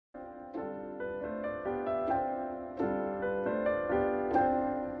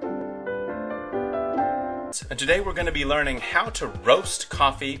And today we're going to be learning how to roast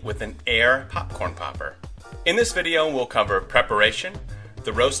coffee with an air popcorn popper. In this video we'll cover preparation,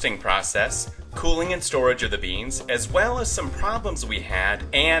 the roasting process, cooling and storage of the beans, as well as some problems we had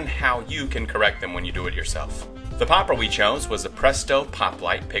and how you can correct them when you do it yourself. The popper we chose was a Presto Pop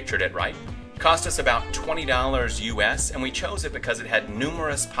Light, pictured it right. It cost us about $20 US, and we chose it because it had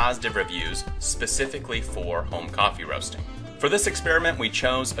numerous positive reviews specifically for home coffee roasting. For this experiment, we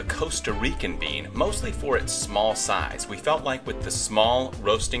chose a Costa Rican bean, mostly for its small size. We felt like with the small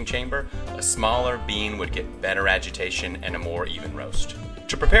roasting chamber, a smaller bean would get better agitation and a more even roast.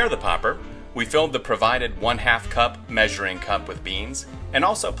 To prepare the popper, we filled the provided 1/2 cup measuring cup with beans and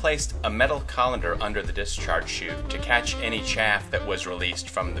also placed a metal colander under the discharge chute to catch any chaff that was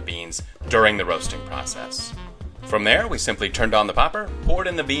released from the beans during the roasting process. From there, we simply turned on the popper, poured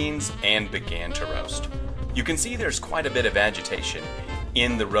in the beans, and began to roast. You can see there's quite a bit of agitation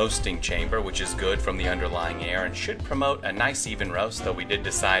in the roasting chamber, which is good from the underlying air and should promote a nice even roast, though we did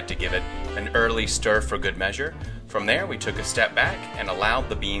decide to give it an early stir for good measure. From there, we took a step back and allowed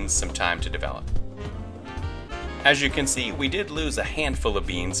the beans some time to develop. As you can see, we did lose a handful of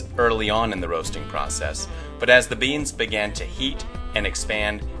beans early on in the roasting process, but as the beans began to heat and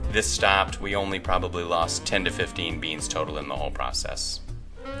expand, this stopped. We only probably lost 10 to 15 beans total in the whole process.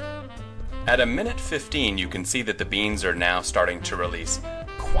 At a minute 15, you can see that the beans are now starting to release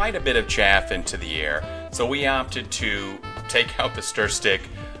quite a bit of chaff into the air, so we opted to take out the stir stick,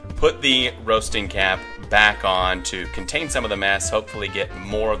 put the roasting cap back on to contain some of the mess, hopefully get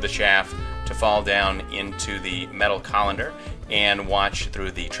more of the chaff to fall down into the metal colander, and watch through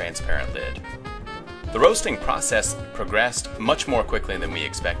the transparent lid. The roasting process progressed much more quickly than we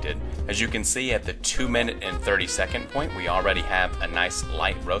expected. As you can see, at the 2-minute and 30-second point, we already have a nice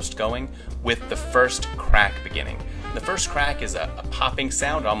light roast going with the first crack beginning. The first crack is a popping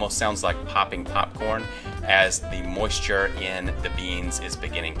sound, almost sounds like popping popcorn, as the moisture in the beans is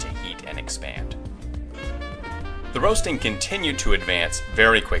beginning to heat and expand. The roasting continued to advance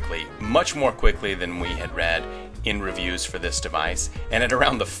very quickly, much more quickly than we had read in reviews for this device, and at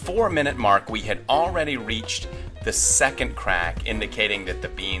around the 4-minute mark we had already reached the second crack, indicating that the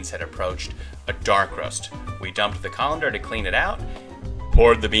beans had approached a dark roast. We dumped the colander to clean it out,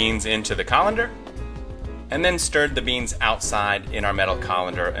 poured the beans into the colander, and then stirred the beans outside in our metal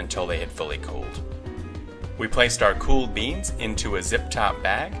colander until they had fully cooled. We placed our cooled beans into a zip-top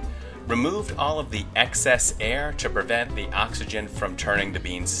bag, removed all of the excess air to prevent the oxygen from turning the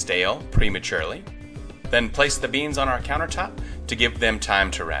beans stale prematurely, then placed the beans on our countertop to give them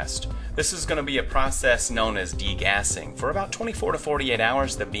time to rest. This is going to be a process known as degassing. For about 24 to 48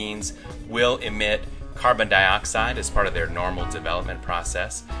 hours, the beans will emit carbon dioxide as part of their normal development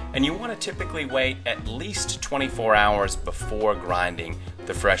process, and you want to typically wait at least 24 hours before grinding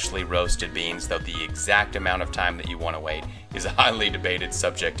the freshly roasted beans, though the exact amount of time that you want to wait is a highly debated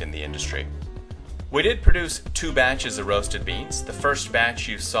subject in the industry. We did produce 2 batches of roasted beans. The first batch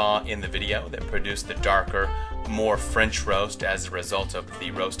you saw in the video that produced the darker, more French roast as a result of the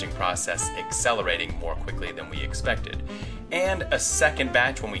roasting process accelerating more quickly than we expected. And a second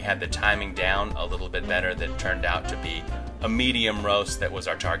batch when we had the timing down a little bit better that turned out to be a medium roast that was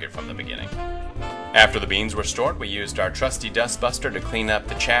our target from the beginning. After the beans were stored, we used our trusty dust buster to clean up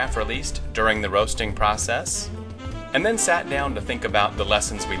the chaff released during the roasting process, and then sat down to think about the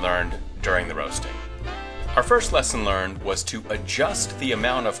lessons we learned during the roasting. Our first lesson learned was to adjust the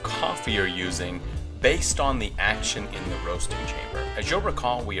amount of coffee you're using based on the action in the roasting chamber. As you'll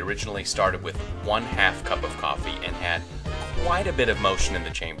recall, we originally started with 1/2 cup of coffee and had quite a bit of motion in the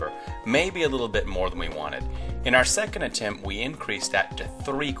chamber, maybe a little bit more than we wanted. In our second attempt, we increased that to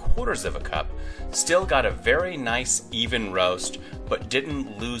 3/4 of a cup, still got a very nice even roast, but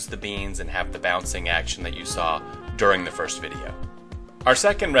didn't lose the beans and have the bouncing action that you saw during the first video. Our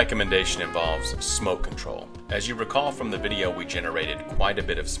second recommendation involves smoke control. As you recall from the video, we generated quite a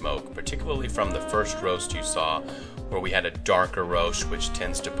bit of smoke, particularly from the first roast you saw, where we had a darker roast which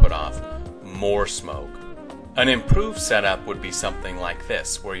tends to put off more smoke. An improved setup would be something like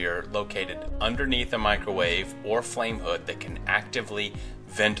this, where you're located underneath a microwave or flame hood that can actively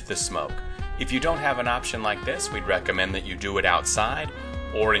vent the smoke. If you don't have an option like this, we'd recommend that you do it outside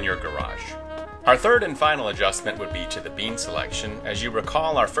or in your garage. Our third and final adjustment would be to the bean selection. As you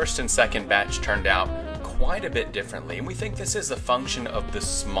recall, our first and second batch turned out quite a bit differently, and we think this is a function of the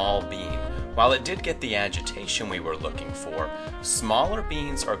small bean. While it did get the agitation we were looking for, smaller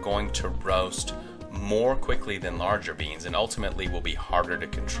beans are going to roast more quickly than larger beans and ultimately will be harder to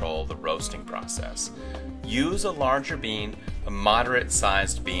control the roasting process. Use a larger bean, a moderate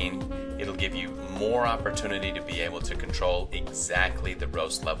sized bean. it'll give you more opportunity to be able to control exactly the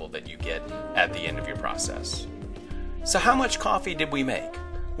roast level that you get at the end of your process. So how much coffee did we make?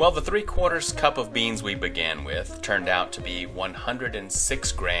 Well, the 3/4 cup of beans we began with turned out to be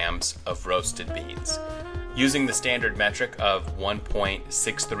 106 grams of roasted beans. Using the standard metric of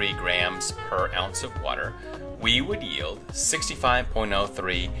 1.63 grams per ounce of water, we would yield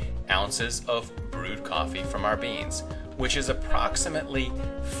 65.03 ounces of brewed coffee from our beans, which is approximately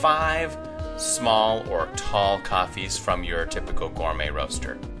 5 small or tall coffees from your typical gourmet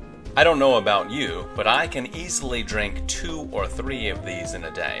roaster. I don't know about you, but I can easily drink 2 or 3 of these in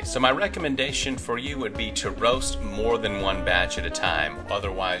a day. So my recommendation for you would be to roast more than one batch at a time,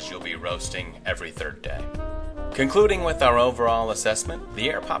 otherwise you'll be roasting every 3rd day. Concluding with our overall assessment, the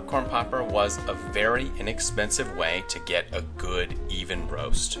Air Popcorn Popper was a very inexpensive way to get a good, even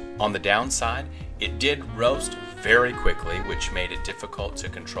roast. On the downside, it did roast very quickly, which made it difficult to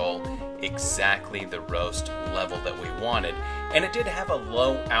control exactly the roast level that we wanted, and it did have a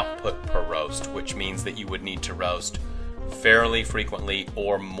low output per roast, which means that you would need to roast fairly frequently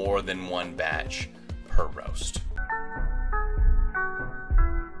or more than one batch per roast.